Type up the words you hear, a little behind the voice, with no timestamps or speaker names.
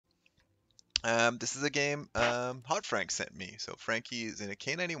This is a game Hotfranc sent me. So Frankie is in a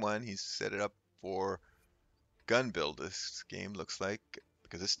K-91. He's set it up for gun build. This game looks like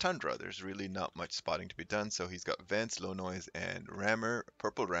because it's Tundra. There's really not much spotting to be done. So he's got vents, low noise, and rammer,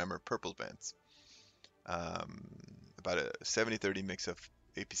 purple vents. Um, about a 70-30 mix of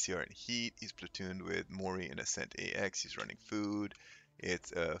APCR and heat. He's platooned with Mori and Ascent AX. He's running food.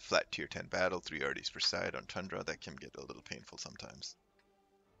 It's a flat tier 10 battle, 3 RDs per side on Tundra. That can get a little painful sometimes.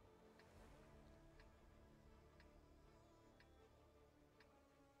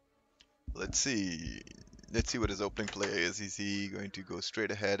 Let's see. Let's see what his opening play is. Is he going to go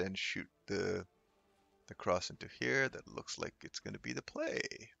straight ahead and shoot the cross into here? That looks like it's going to be the play.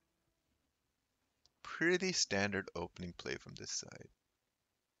 Pretty standard opening play from this side.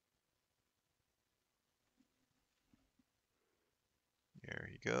 Here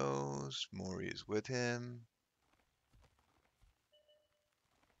he goes. Mori is with him.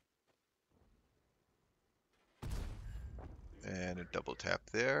 And a double tap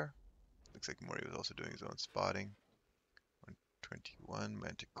there. Looks like Mori was also doing his own spotting. 121,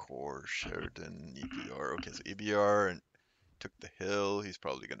 Manticore, Sheridan, EBR. Okay, so EBR and took the hill. He's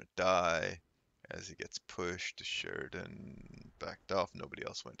probably going to die. As he gets pushed, Sheridan backed off. Nobody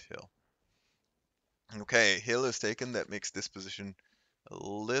else went hill. Okay, hill is taken. That makes this position a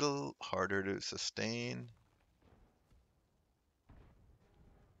little harder to sustain.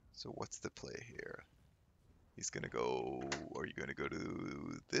 So what's the play here? He's going to go, are you going to go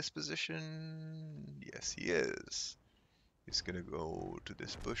to this position? Yes, he is. He's going to go to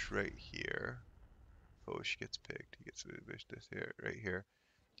this bush right here. Foch gets picked. He gets the bush this here, right here.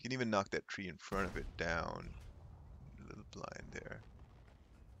 You can even knock that tree in front of it down. A little blind there.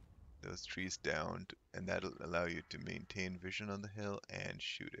 Those trees down, and that'll allow you to maintain vision on the hill and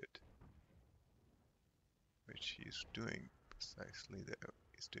shoot it. Which he's doing precisely that.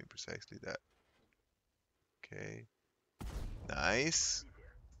 He's doing precisely that. Okay. Nice.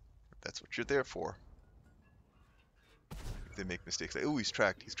 That's what you're there for. If they make mistakes, like, oh, he's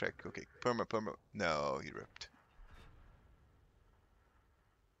tracked. He's tracked. Okay, perma. No, he ripped.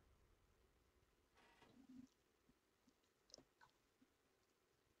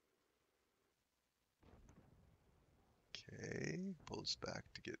 Okay, pulls back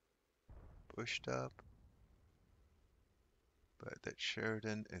to get pushed up. But that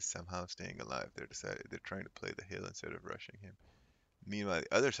Sheridan is somehow staying alive. They're trying to play the hill instead of rushing him. Meanwhile,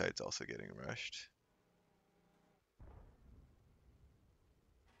 the other side's also getting rushed.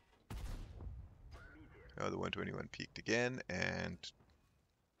 Oh, the 121 peaked again and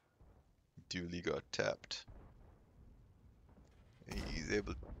duly got tapped. He's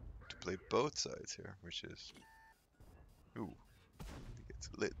able to play both sides here, which is... Ooh, he gets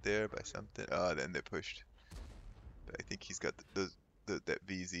lit there by something. Ah, then they pushed. But I think he's got that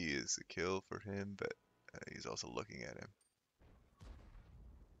VZ is a kill for him, but he's also looking at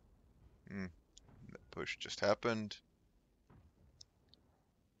him. That push just happened.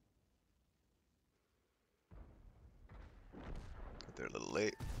 Got there a little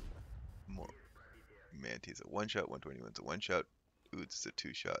late. More Manti's a one-shot, 121's a one-shot. Oods is a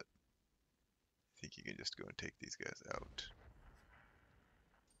two-shot. I think you can just go and take these guys out.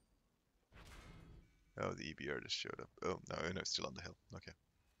 Oh, the EBR just showed up. Oh, no, it's still on the hill. Okay.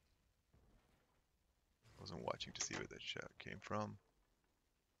 Wasn't watching to see where that shot came from.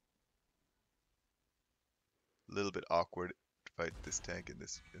 A little bit awkward to fight this tank in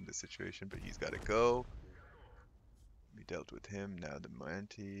this situation, but he's got to go. We dealt with him. Now the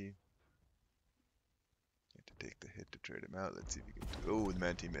Manti. Need to take the hit to trade him out. Let's see if we can. Oh, the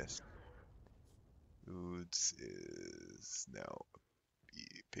Manti missed. Oods is now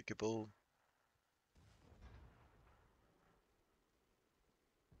pickable.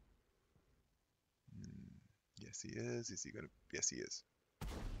 Yes, he is. Is he gonna? Yes, he is.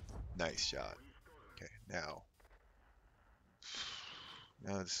 Nice shot. Okay, now.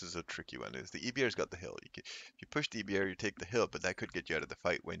 Now this is a tricky one. Is the EBR's got the hill. If you push the EBR, you take the hill, but that could get you out of the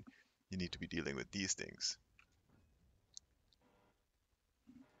fight when you need to be dealing with these things.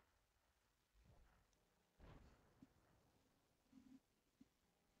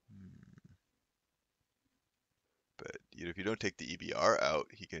 But if you don't take the EBR out,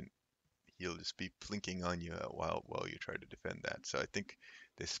 he'll just be plinking on you while you try to defend that. So I think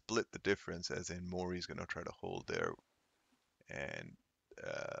they split the difference, as in Mori's going to try to hold there, and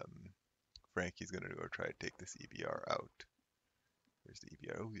Frankie's going to go try to take this EBR out. There's the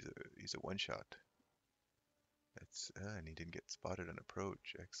EBR. Oh, he's a one shot. That's and he didn't get spotted on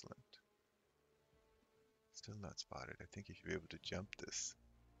approach. Excellent. Still not spotted. I think he should be able to jump this.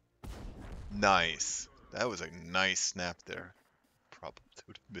 Nice. That was a nice snap there. Probably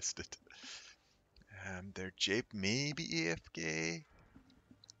would have missed it. Their Jape may be AFK.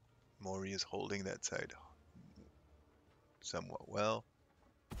 Mori is holding that side somewhat well.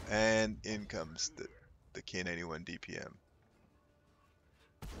 And in comes the K-91 DPM.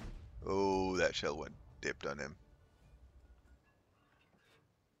 Oh, that shell went dipped on him.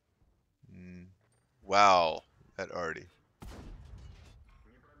 Wow, that arty.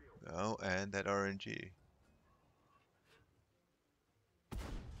 Oh, and that RNG.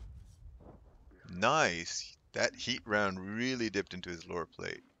 Nice. That heat round really dipped into his lower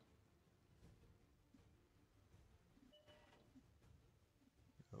plate.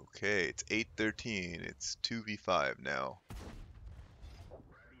 Okay, it's 8-13. It's 2v5 now.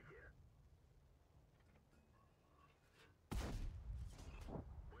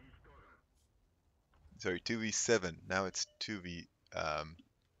 Sorry, 2v7. Now it's 2v6.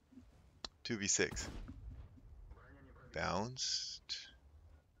 Bounced.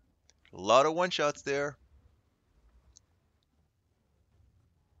 A lot of one-shots there.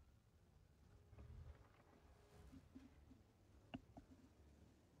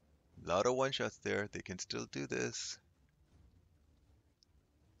 A lot of one-shots there. They can still do this.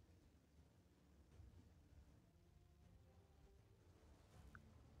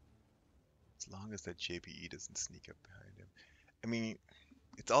 As long as that JPE doesn't sneak up behind him. I mean,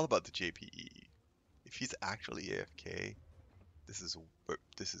 it's all about the JPE. If he's actually AFK, this is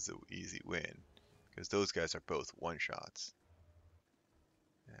an easy win because those guys are both one-shots.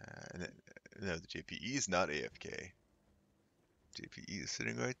 No, the JPE is not AFK. JPE is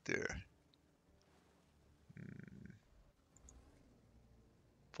sitting right there.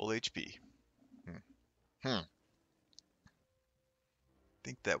 Full HP. I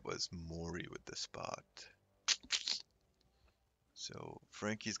think that was Mori with the spot. So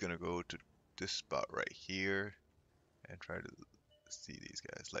Frankie's gonna go to this spot right here and try to see these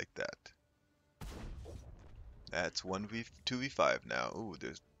guys like that. That's 2v5 now. Ooh,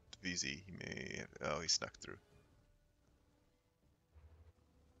 there's VZ. He may have, oh, he snuck through.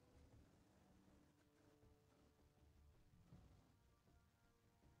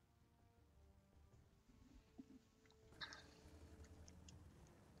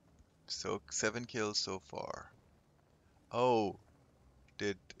 So 7 kills so far. Oh,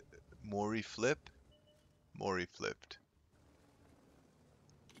 did Mori flip? Mori flipped.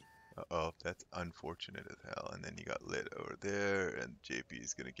 Uh-oh, that's unfortunate as hell. And then he got lit over there, and JP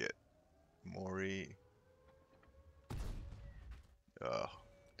is gonna get Mori. Oh,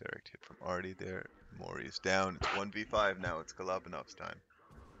 direct hit from Artie there. Mori is down. It's 1v5 now. It's Kolobonov's time.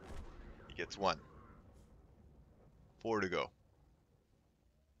 He gets 1. 4 to go.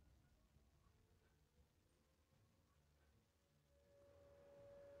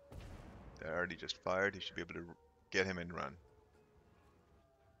 That Artie just fired. He should be able to get him and run.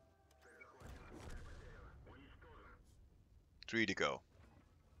 3 to go.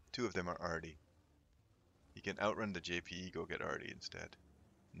 2 of them are Artie. He can outrun the JPE, go get Artie instead.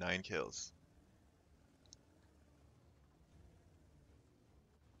 9 kills.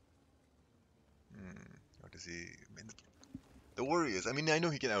 What does he... I mean, the worry is, I mean, I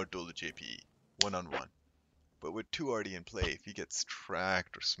know he can outduel the JPE, one-on-one. But with 2 Artie in play, if he gets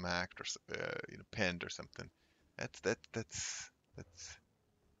tracked or smacked or penned or something, that's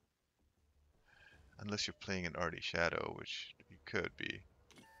unless you're playing an Artie Shadow, which you could be.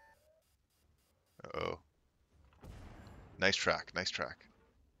 Uh-oh. Nice track, nice track.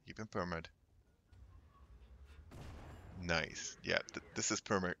 Keep him permed. Nice. Yeah, this is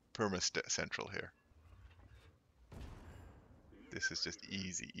perma central here. This is just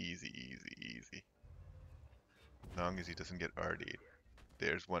easy, easy, easy, easy. As long as he doesn't get RD'd.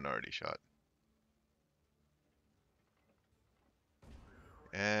 There's 1 RD shot.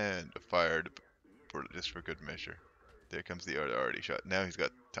 And fired just for good measure. There comes the RD shot. Now he's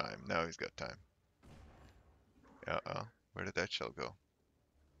got time. Now he's got time. Uh-oh. Where did that shell go?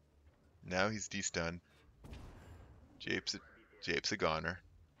 Now he's de-stunned. Jape's a goner.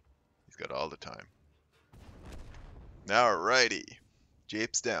 He's got all the time. Alrighty.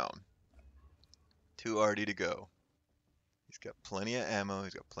 Jape's down. 2 RD to go. He's got plenty of ammo.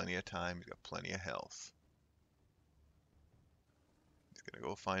 He's got plenty of time. He's got plenty of health. He's gonna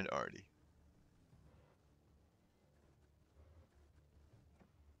go find Artie.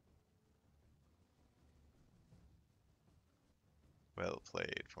 Well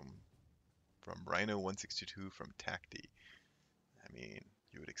played from Rhino 162 from Tacti. I mean,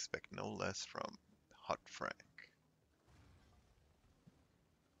 you would expect no less from Hotfranc.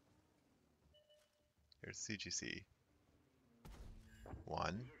 Here's CGC.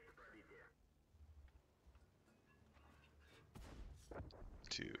 1,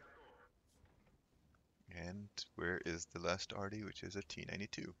 2. And where is the last arty, which is a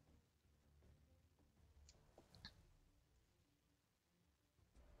T-92?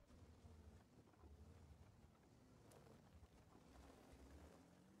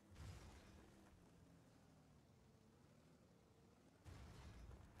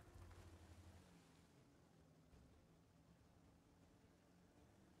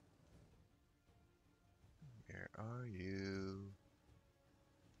 Where are you?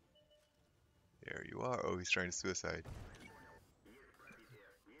 There you are. Oh, he's trying to suicide.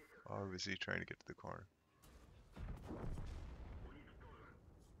 Or was he trying to get to the corner?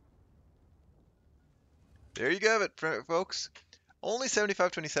 There you have it, folks. Only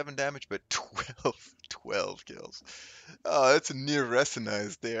 75-27 damage, but 12 kills. Oh, that's near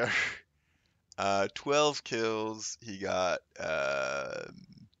Resonized there. 12 kills. He got,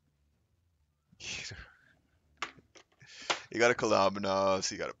 he got a Kolobonov,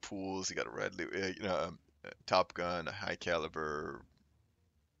 he got a Pools, he got a Red, a Top Gun, a high caliber.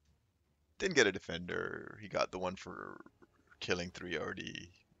 Didn't get a defender. He got the one for killing 3 RD.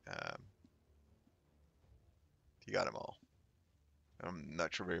 Um, he got them all. I'm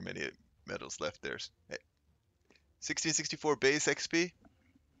not sure very many medals left there. Hey, 1664 base XP.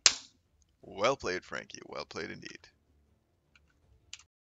 Well played, Frankie. Well played indeed.